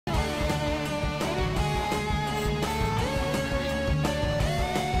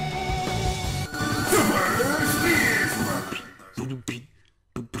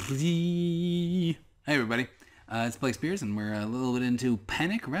Hey everybody, it's Speers, and we're a little bit into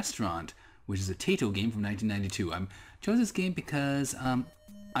Panic Restaurant, which is a Taito game from 1992. I chose this game because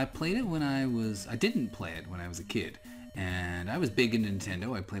I played it when I didn't play it when I was a kid, and I was big into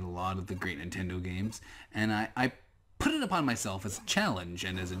Nintendo. I played a lot of the great Nintendo games, and I put it upon myself as a challenge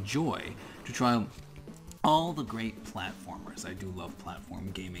and as a joy to try all the great platformers. I do love platform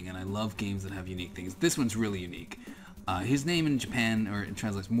gaming, and I love games that have unique things. This one's really unique. His name in Japan, or it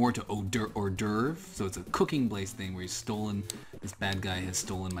translates more to hors d'oeuvre, so it's a cooking-based thing where this bad guy has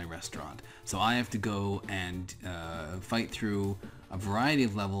stolen my restaurant. So I have to go and fight through a variety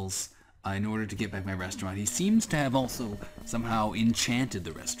of levels in order to get back my restaurant. He seems to have also somehow enchanted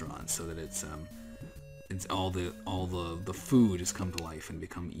the restaurant so that it's all the food has come to life and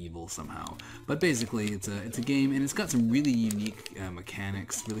become evil somehow. But basically, it's a game, and it's got some really unique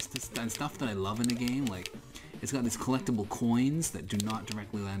mechanics, really stuff that I love in the game. Like, it's got these collectible coins that do not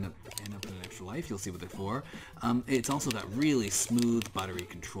directly end up in an extra life. You'll see what they're for. It's also got really smooth, buttery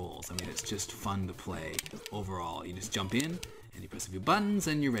controls. I mean, it's just fun to play overall. You just jump in and you press a few buttons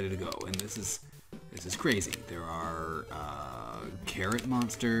and you're ready to go. And this is crazy. There are carrot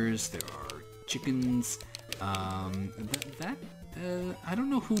monsters. There are chickens. I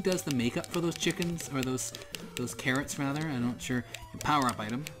don't know who does the makeup for those chickens, or those carrots rather. I'm not sure. Power-up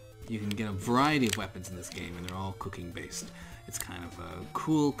item. You can get a variety of weapons in this game, and they're all cooking based. It's kind of a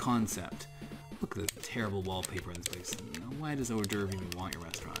cool concept. Look at the terrible wallpaper in this place. Why does hors d'oeuvre even want your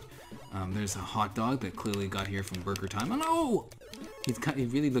restaurant? There's a hot dog that clearly got here from Burger Time. Oh no! He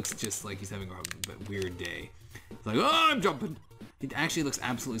really looks just like he's having a weird day. He's like, oh, I'm jumping! He actually looks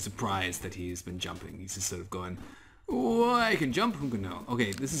absolutely surprised that he's been jumping. He's just sort of going, oh, I can jump? Who can know?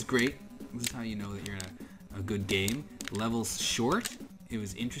 Okay, this is great. This is how you know that you're in a good game. Level's short. It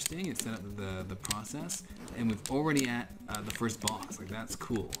was interesting. It set up the process, and we've already at the first boss. Like, that's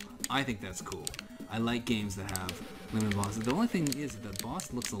cool. I think that's cool. I like games that have limited bosses. The only thing is that the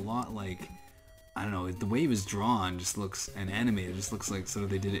boss looks a lot like, I don't know, the way he was drawn just looks, and animated, just looks like sort of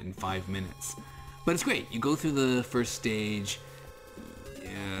they did it in 5 minutes. But it's great. You go through the first stage,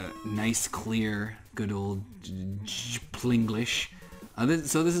 nice, clear, good old Plinglish.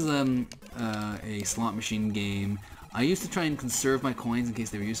 So this is a slot machine game. I used to try and conserve my coins in case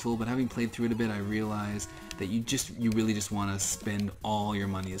they were useful, but having played through it a bit, I realized that you really just want to spend all your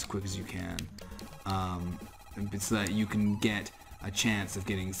money as quick as you can, so that you can get a chance of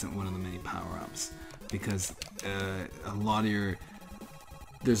getting one of the many power-ups. Because a lot of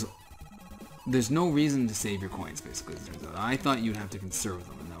there's no reason to save your coins, basically, as it turns out. I thought you'd have to conserve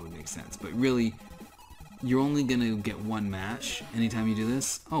them, and that would make sense, but really, you're only gonna get one match anytime you do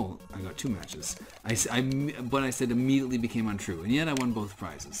this. Oh, I got 2 matches. What I said immediately became untrue, and yet I won both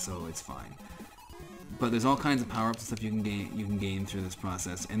prizes, so it's fine. But there's all kinds of power-ups and stuff you can gain through this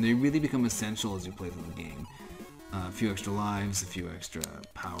process, and they really become essential as you play through the game. A few extra lives, a few extra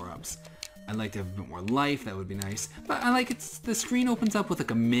power-ups. I'd like to have a bit more life. That would be nice. But I like the screen opens up with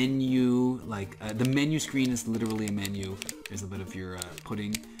like a menu. Like the menu screen is literally a menu. There's a bit of your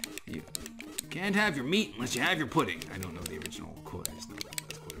pudding. You can't have your meat unless you have your pudding. I don't know the original quote. I just know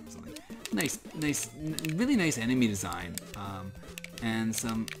that's quote or something. Really nice enemy design, and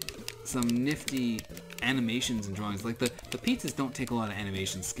some nifty animations and drawings. Like the pizzas don't take a lot of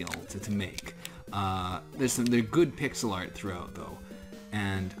animation skill to make. They're good pixel art throughout though,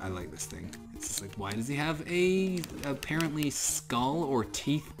 and I like this thing. It's just like, why does he have a apparently skull or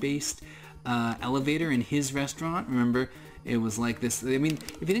teeth based elevator in his restaurant? Remember, it was like this. I mean,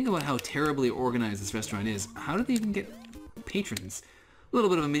 if you think about how terribly organized this restaurant is, how do they even get patrons? A little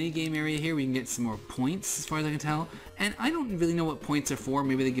bit of a mini game area here. We can get some more points, as far as I can tell. And I don't really know what points are for.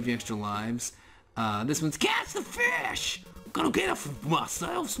 Maybe they give you extra lives. This one's catch the fish. Gonna get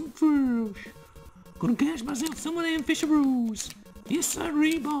myself some fish. Gonna catch myself some of them fisharoos. Yes, sir,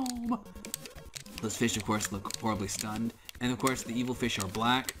 Bob. Those fish, of course, look horribly stunned. And of course, the evil fish are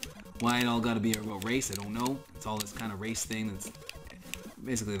black. Why it all got to be about race, I don't know. It's all this kind of race thing. That's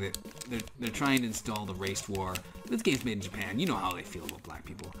basically they're trying to install the race war. This game's made in Japan. You know how they feel about black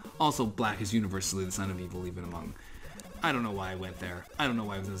people. Also, black is universally the son of evil, even among. I don't know why I went there. I don't know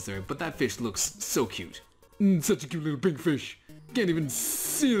why it was necessary, but that fish looks so cute. Such a cute little pink fish. Can't even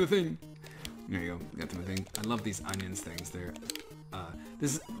see the thing. There you go. Got to my thing. I love these onions things. They're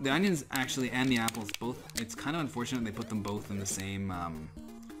the onions actually and the apples both. It's kind of unfortunate they put them both in the same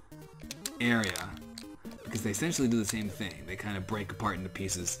area, because they essentially do the same thing. They kind of break apart into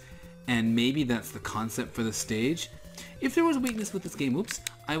pieces, and maybe that's the concept for the stage. If there was a weakness with this game,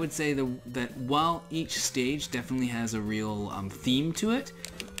 I would say that while each stage definitely has a real theme to it,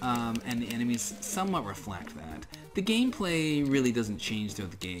 and the enemies somewhat reflect that, The gameplay really doesn't change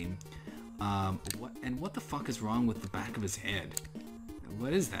throughout the game. What the fuck is wrong with the back of his head?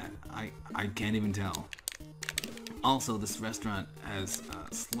 What is that? I can't even tell. Also, this restaurant has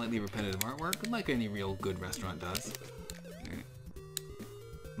slightly repetitive artwork, like any real good restaurant does.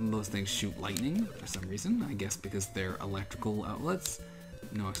 Those things shoot lightning for some reason, I guess because they're electrical outlets.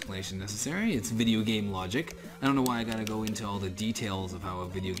 No explanation necessary. It's video game logic. I don't know why I gotta go into all the details of how a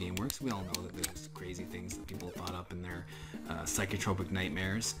video game works. We all know that there's crazy things that people thought up in their psychotropic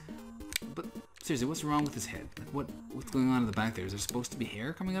nightmares. But seriously, what's wrong with his head? Like, what's going on in the back there? Is there supposed to be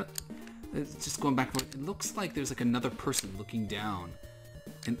hair coming out? It's just going back and forth. It looks like there's like another person looking down.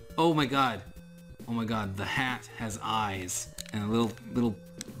 And oh my god, the hat has eyes and a little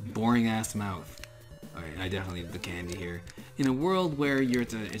boring ass mouth. Alright, I definitely need the candy here. In a world where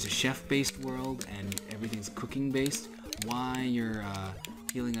it's a chef-based world and everything's cooking-based, why your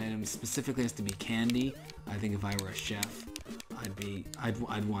healing items specifically has to be candy? I think if I were a chef,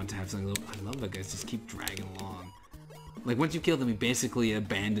 I'd want to have something a little. I love that guys just keep dragging along. Like once you kill him, he basically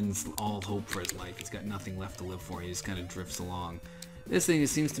abandons all hope for his life. He's got nothing left to live for. He just kind of drifts along. This thing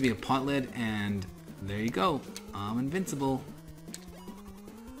seems to be a pot lid, and there you go. I'm invincible.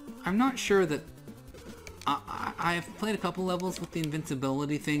 I'm not sure that. I've played a couple levels with the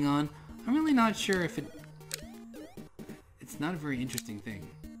invincibility thing on. I'm really not sure if it's not a very interesting thing.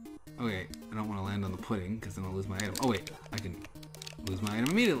 Okay, I don't want to land on the pudding because then I'll lose my item. Oh wait, I can lose my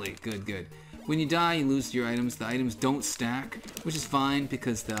item immediately. Good, good. When you die, you lose your items. The items don't stack, which is fine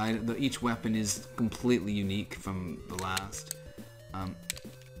because each weapon is completely unique from the last.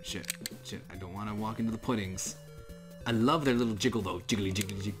 Shit. I don't want to walk into the puddings. I love their little jiggle though. Jiggly,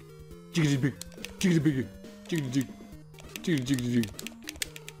 jiggly, jig. Jiggly, big. Jiggly, big. Jiggly, jig. Jiggly, jiggly, jig.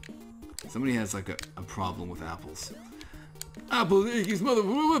 Somebody has like a problem with apples. Apple Iggy's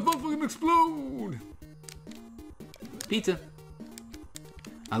motherfucker, fucking explode! Pizza.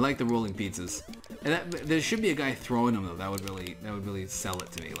 I like the rolling pizzas. And there should be a guy throwing them though. That would really sell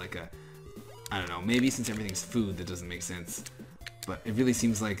it to me. Like I don't know. Maybe since everything's food, that doesn't make sense. But it really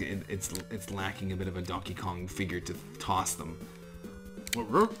seems like it's lacking a bit of a Donkey Kong figure to toss them.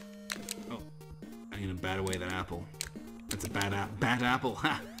 Oh, I'm gonna bat away that apple. That's a bad apple.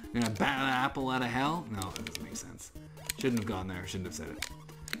 Ha! I'm gonna bat an apple out of hell? No, that doesn't make sense. Shouldn't have gone there. Shouldn't have said it.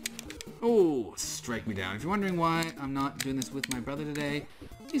 Oh, strike me down. If you're wondering why I'm not doing this with my brother today,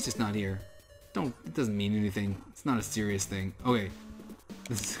 he's just not here. It doesn't mean anything. It's not a serious thing. Okay.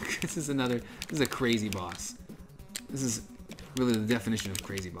 This is a crazy boss. This is really the definition of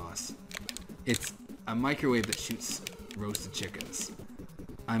crazy boss. It's a microwave that shoots roasted chickens.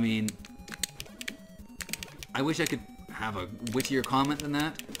 I mean, I wish I could have a wittier comment than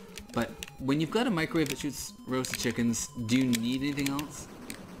that, but when you've got a microwave that shoots roasted chickens, do you need anything else?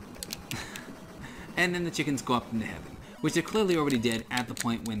 And then the chickens go up into heaven, which they're clearly already dead at the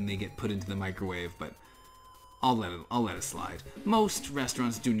point when they get put into the microwave, but I'll let it slide. Most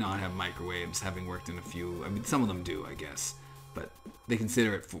restaurants do not have microwaves, having worked in a few. I mean, some of them do, I guess, but they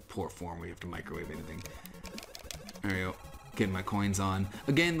consider it poor form where you have to microwave anything. There we go. Getting my coins on.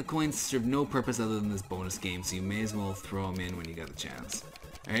 Again, the coins serve no purpose other than this bonus game, so you may as well throw them in when you get the chance.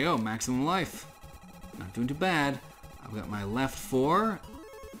 There you go, maximum life. Not doing too bad. I've got my left 4,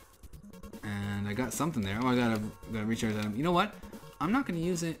 and I got something there. Oh, I gotta recharge item. You know what? I'm not gonna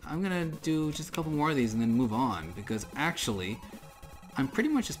use it. I'm gonna do just a couple more of these and then move on, because actually, I'm pretty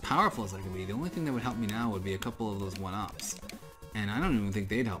much as powerful as I can be. The only thing that would help me now would be a couple of those 1-ups, and I don't even think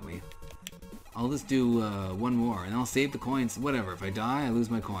they'd help me. I'll just do one more, and I'll save the coins. Whatever. If I die, I lose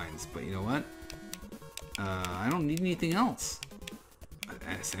my coins. But you know what? I don't need anything else.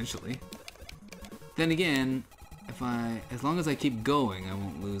 Essentially. Then again, as long as I keep going, I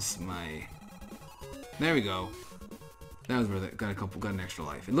won't lose my. There we go. That was worth it. Got an extra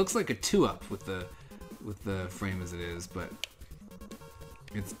life. It looks like a 2-up with the frame as it is, but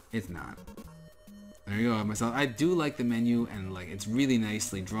it's not. There you go. I have myself. I do like the menu, and like it's really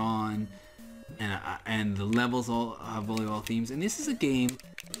nicely drawn. And the levels all have volleyball themes, and this is a game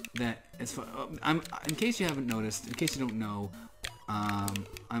that, as far, in case you haven't noticed, in case you don't know,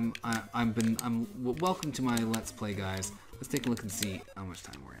 welcome to my Let's Play, guys. Let's take a look and see how much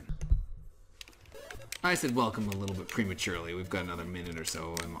time we're in. I said welcome a little bit prematurely. We've got another minute or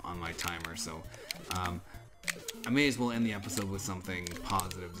so on my timer, so I may as well end the episode with something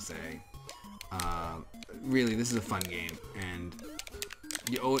positive to say. Really, this is a fun game, and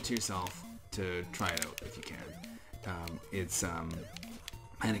you owe it to yourself to try it out if you can. It's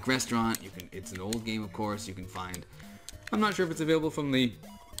Panic Restaurant. It's an old game, of course. You can find. I'm not sure if it's available from the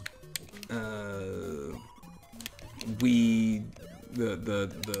Wii,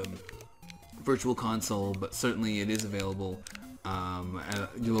 the Virtual Console, but certainly it is available at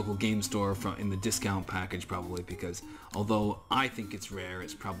your local game store in the discount package probably, because although I think it's rare,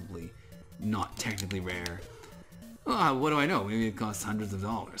 it's probably not technically rare. What do I know? Maybe it costs hundreds of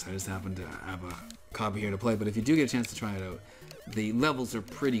dollars. I just happen to have a copy here to play, but if you do get a chance to try it out, the levels are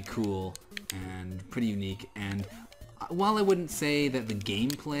pretty cool and pretty unique, and while I wouldn't say that the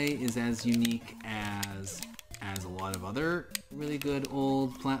gameplay is as unique as a lot of other really good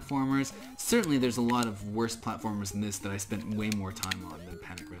old platformers, certainly there's a lot of worse platformers than this that I spent way more time on than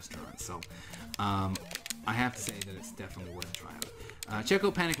Panic Restaurant, so I have to say that it's definitely worth a try out. Check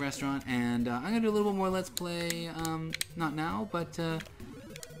out Panic Restaurant, and I'm going to do a little bit more Let's Play, not now, but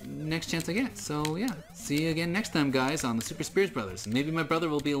next chance I get. So yeah, see you again next time, guys, on the Super Spears Brothers. Maybe my brother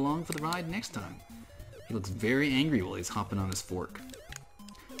will be along for the ride next time. He looks very angry while he's hopping on his fork.